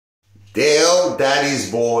Dale,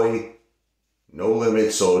 Daddy's boy, No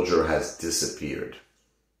Limit Soldier has disappeared.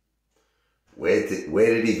 Where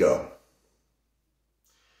did he go?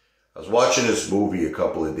 I was watching this movie a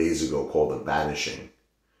couple of days ago called The Vanishing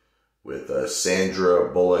with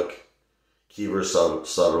Sandra Bullock, Kiefer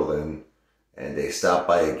Sutherland, and they stopped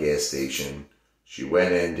by a gas station. She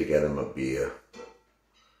went in to get him a beer,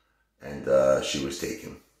 and she was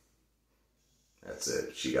taken. That's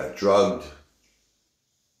it. She got drugged,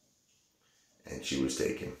 and she was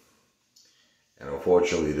taken. And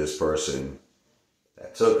unfortunately, this person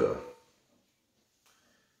that took her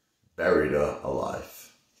buried her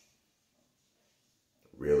alive.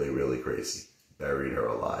 Really, really crazy. Buried her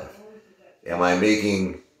alive. Am I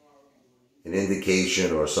making an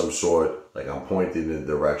indication or some sort, like I'm pointing in the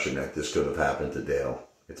direction that this could have happened to Dale?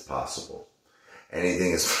 It's possible.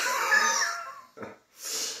 Anything is...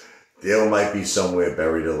 Dale might be somewhere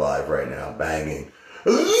buried alive right now, banging.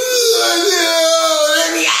 Let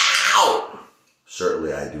me out!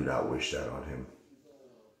 Certainly, I do not wish that on him.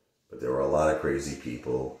 But there are a lot of crazy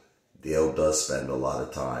people. Dale does spend a lot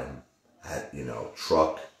of time at,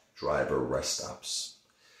 truck driver rest stops.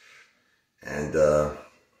 And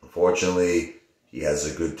unfortunately, he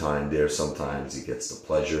has a good time there. Sometimes he gets the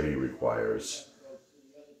pleasure he requires.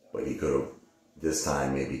 But he could have, this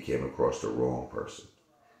time, maybe came across the wrong person.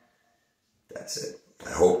 That's it.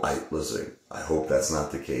 I hope that's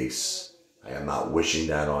not the case. I am not wishing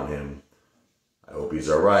that on him. I hope he's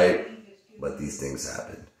alright, but these things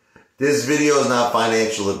happen. This video is not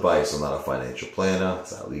financial advice. I'm not a financial planner.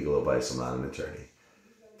 It's not legal advice. I'm not an attorney.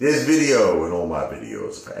 This video and all my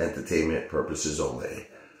videos are for entertainment purposes only.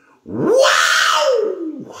 Wow!